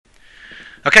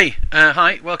Okay,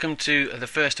 hi, welcome to the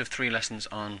first of 3 lessons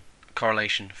on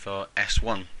correlation for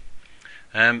S1.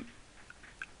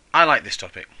 I like this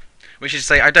topic, which is to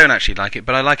say I don't actually like it,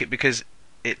 but I like it because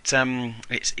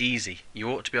it's easy. You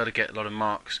ought to be able to get a lot of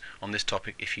marks on this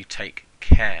topic if you take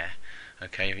care,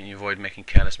 okay, and you avoid making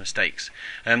careless mistakes.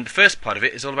 The first part of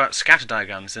it is all about scatter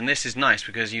diagrams, and this is nice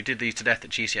because you did these to death at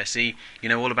GCSE, you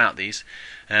know all about these.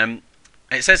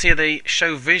 It says here they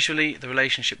show visually the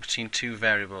relationship between two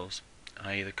variables,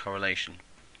 i.e. the correlation.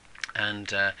 And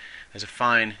there's a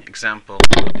fine example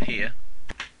here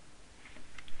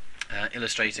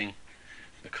illustrating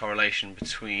the correlation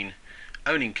between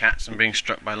owning cats and being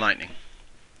struck by lightning.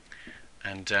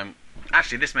 And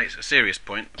actually this makes a serious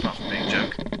point, apart from being a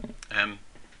joke,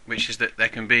 which is that there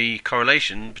can be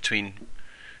correlation between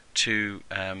two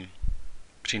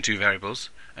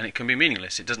variables, and it can be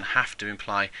meaningless. It doesn't have to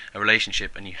imply a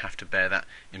relationship, and you have to bear that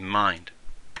in mind.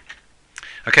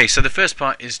 Okay, so the first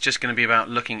part is just going to be about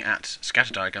looking at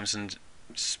scatter diagrams and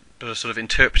sort of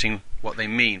interpreting what they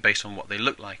mean based on what they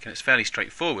look like, and it's fairly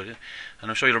straightforward, and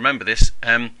I'm sure you'll remember this.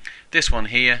 This one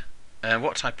here,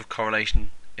 what type of correlation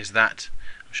is that?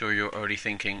 I'm sure you're already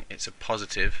thinking it's a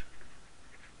positive,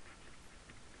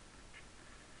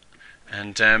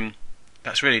 and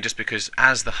that's really just because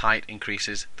as the height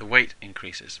increases, the weight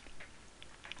increases.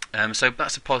 So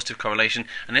that's a positive correlation,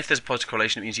 and if there's a positive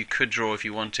correlation, it means you could draw, if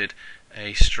you wanted,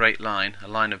 a straight line, a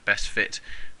line of best fit,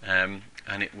 and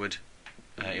it would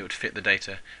fit the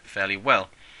data fairly well.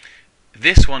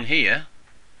 This one here,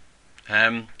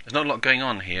 there's not a lot going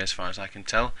on here as far as I can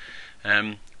tell.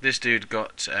 This dude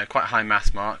got quite a high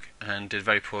maths mark and did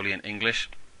very poorly in English,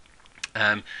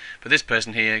 but this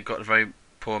person here got a very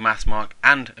poor maths mark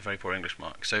and a very poor English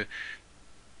mark. So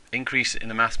increase in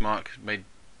the maths mark made,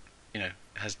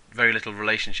 has very little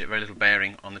relationship, very little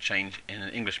bearing on the change in an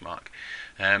English mark,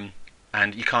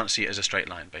 and you can't see it as a straight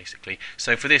line basically.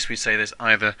 So for this we'd say there's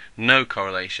either no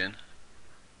correlation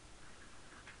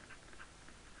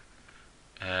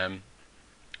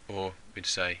or we'd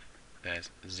say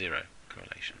there's zero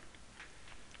correlation.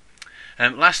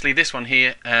 Lastly, this one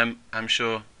here, I'm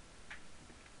sure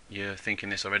you're thinking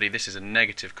this already, this is a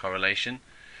negative correlation.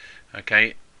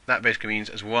 Okay, that basically means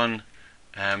as one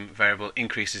variable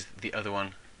increases, the other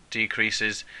one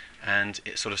decreases, and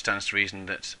it sort of stands to reason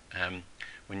that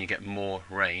when you get more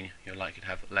rain, you're likely to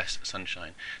have less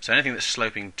sunshine. So anything that's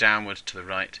sloping downward to the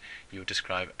right, you would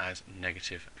describe as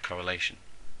negative correlation.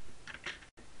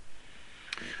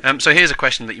 So here's a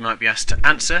question that you might be asked to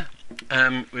answer.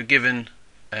 We're given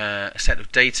a set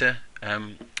of data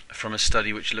from a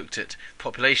study which looked at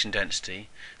population density,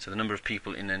 so the number of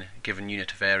people in a given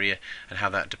unit of area, and how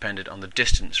that depended on the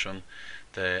distance from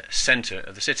the centre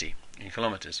of the city in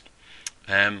kilometres.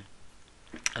 And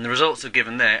the results are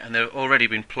given there, and they've already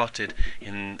been plotted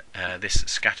in this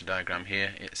scatter diagram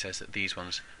here. It says that these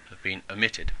ones have been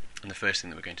omitted, and the first thing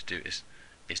that we're going to do is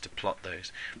to plot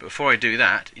those. But before I do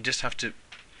that, you just want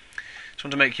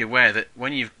to make you aware that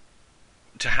when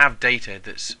to have data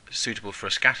that's suitable for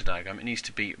a scatter diagram, it needs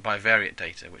to be bivariate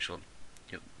data, which you'll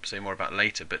say more about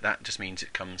later, but that just means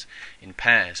it comes in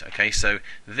pairs. Okay, so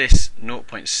this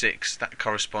 0.6, that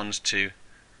corresponds to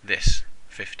this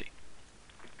 50.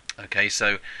 Okay,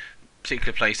 so a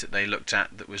particular place that they looked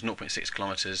at that was 0.6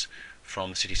 kilometres from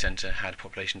the city centre had a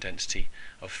population density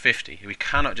of 50. We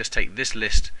cannot just take this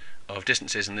list of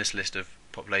distances and this list of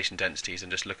population densities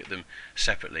and just look at them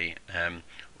separately,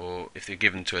 or if they're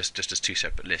given to us just as two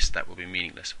separate lists, that will be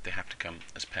meaningless. They have to come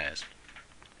as pairs.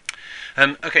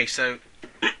 Okay, so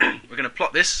we're going to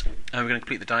plot this, and we're going to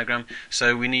complete the diagram.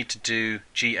 So we need to do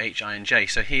G, H, I and J.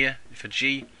 So here, for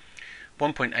G,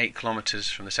 1.8 kilometres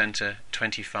from the centre,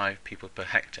 25 people per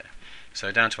hectare.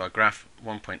 So down to our graph,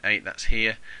 1.8, that's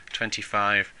here,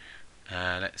 25,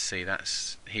 let's see,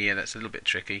 that's here. That's a little bit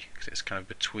tricky because it's kind of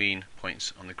between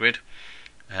points on the grid,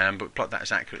 but we'll plot that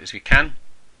as accurate as we can.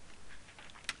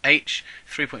 H,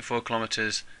 3.4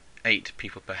 kilometres, 8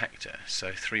 people per hectare.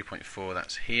 So 3.4,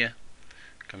 that's here,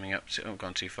 coming up to, oh,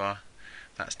 gone too far,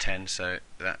 that's 10, so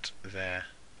that there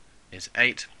is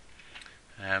 8.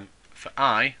 For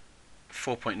I,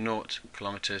 4.0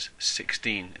 kilometres,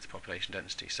 16 is the population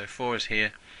density. So 4 is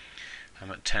here,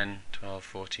 I'm at 10, 12,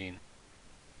 14,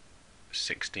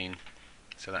 16,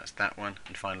 so that's that one.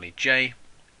 And finally J,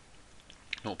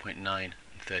 0.9 and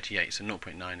 38, so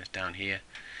 0.9 is down here,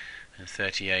 and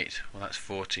 38, well that's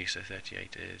 40, so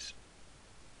 38 is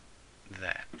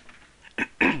there.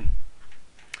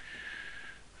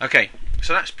 Okay,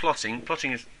 so that's plotting.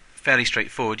 Plotting is fairly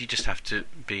straightforward, you just have to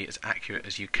be as accurate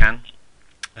as you can.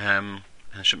 And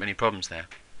there shouldn't be any problems there.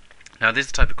 Now this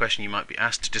is the type of question you might be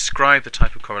asked to describe the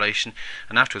type of correlation,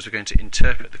 and afterwards we're going to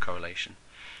interpret the correlation.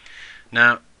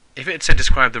 Now, if it had said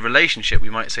describe the relationship, we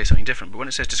might say something different, but when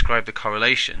it says describe the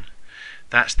correlation,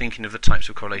 that's thinking of the types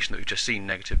of correlation that we've just seen,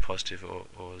 negative, positive,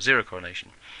 or zero correlation.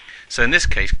 So in this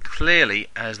case, clearly,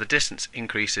 as the distance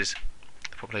increases,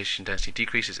 the population density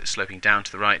decreases, it's sloping down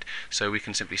to the right, so we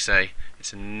can simply say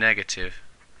it's a negative,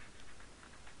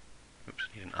 oops,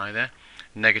 need an I there,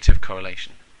 negative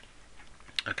correlation.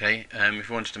 Okay, if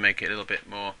we wanted to make it a little bit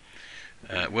more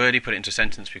wordy, put it into a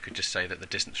sentence, we could just say that the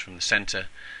distance from the centre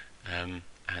and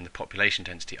the population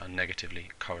density are negatively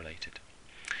correlated.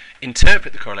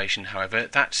 Interpret the correlation, however,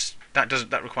 that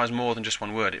requires more than just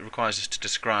one word. It requires us to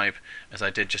describe, as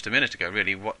I did just a minute ago,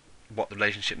 really what the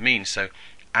relationship means. So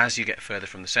as you get further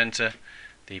from the centre,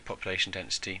 the population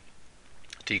density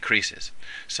decreases.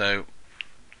 So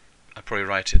I'll probably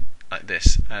write it like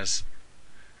this: as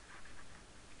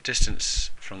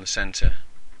distance from the centre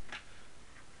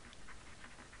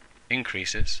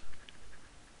increases,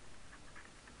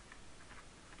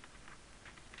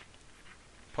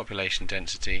 population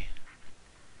density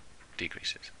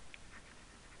decreases.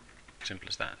 Simple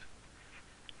as that.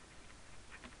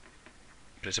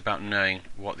 But it's about knowing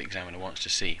what the examiner wants to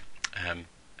see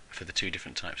for the two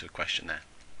different types of question there.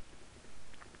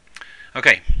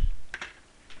 Okay.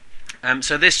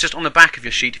 So this, just on the back of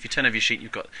your sheet, if you turn over your sheet,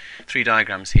 you've got 3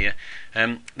 diagrams here.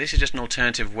 This is just an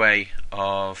alternative way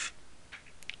of,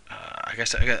 I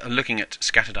guess, looking at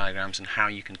scatter diagrams and how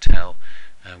you can tell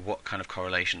what kind of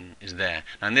correlation is there.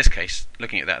 Now in this case,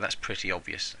 looking at that, that's pretty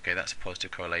obvious. Okay, that's a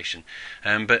positive correlation.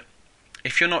 But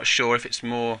if you're not sure, if it's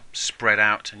more spread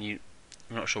out and you're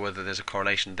not sure whether there's a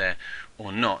correlation there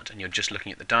or not, and you're just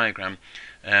looking at the diagram,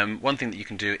 one thing that you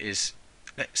can do is,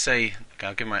 let's say, okay,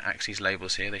 I'll give my axes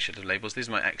labels here. They should have labels. These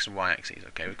are my x and y axes.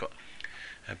 Okay, we've got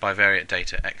bivariate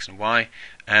data x and y.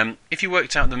 If you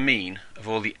worked out the mean of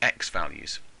all the x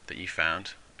values that you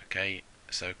found, okay,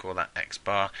 so call that x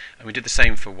bar, and we did the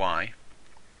same for y.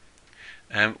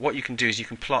 What you can do is you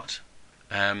can plot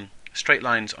straight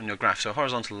lines on your graph, so a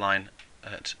horizontal line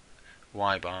at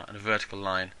y bar and a vertical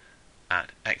line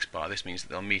at x bar. This means that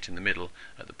they'll meet in the middle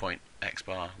at the point x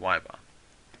bar, y bar.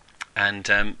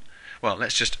 And well,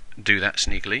 let's just do that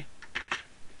sneakily.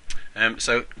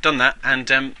 So done that,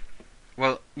 and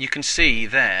well, you can see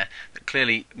there that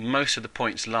clearly most of the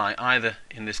points lie either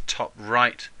in this top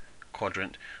right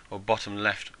quadrant or bottom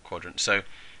left quadrant. So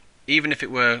even if it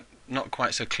were not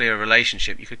quite so clear a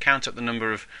relationship, you could count up the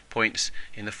number of points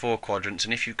in the 4 quadrants,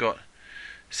 and if you've got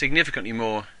significantly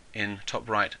more in top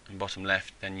right and bottom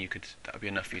left, then that would be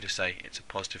enough for you to say it's a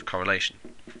positive correlation.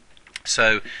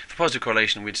 So for positive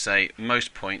correlation, we'd say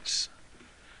most points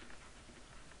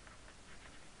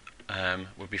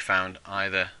would be found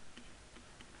either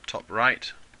top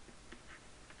right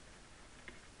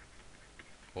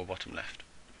or bottom left.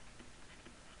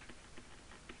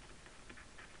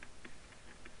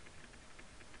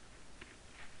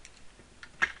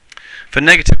 For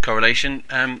negative correlation,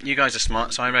 you guys are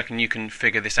smart, so I reckon you can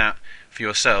figure this out for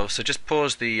yourselves. So just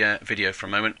pause the video for a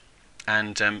moment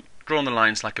and draw on the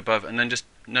lines like above, and then just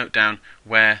note down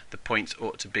where the points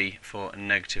ought to be for a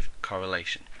negative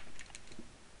correlation.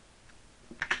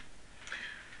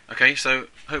 Okay, so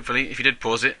hopefully if you did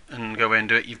pause it and go away and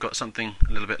do it, you've got something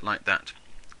a little bit like that.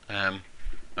 Oh,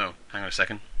 hang on a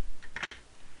second.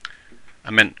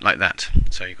 I meant like that,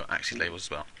 so you've got axis labels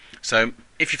as well. So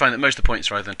if you find that most of the points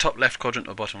are either in the top left quadrant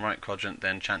or bottom right quadrant,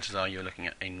 then chances are you're looking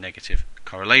at a negative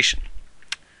correlation.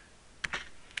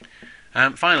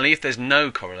 Finally, if there's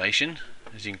no correlation,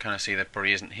 as you can kind of see there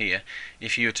probably isn't here,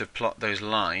 if you were to plot those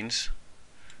lines,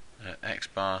 x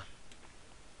bar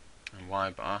and y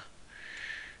bar,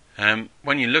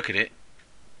 when you look at it,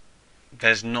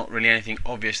 there's not really anything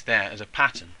obvious there as a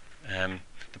pattern.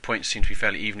 The points seem to be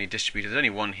fairly evenly distributed. There's only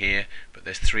one here, but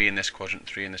there's 3 in this quadrant,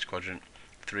 3 in this quadrant,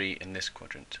 3 in this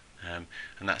quadrant, and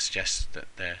that suggests that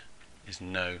there is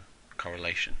no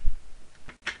correlation.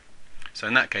 So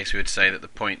in that case we would say that the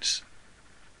points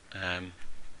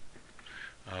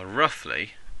are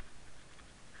roughly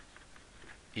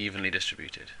evenly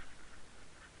distributed.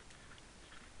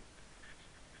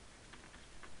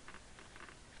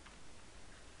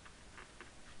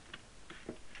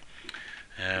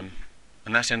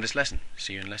 And that's the end of this lesson.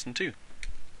 See you in lesson 2.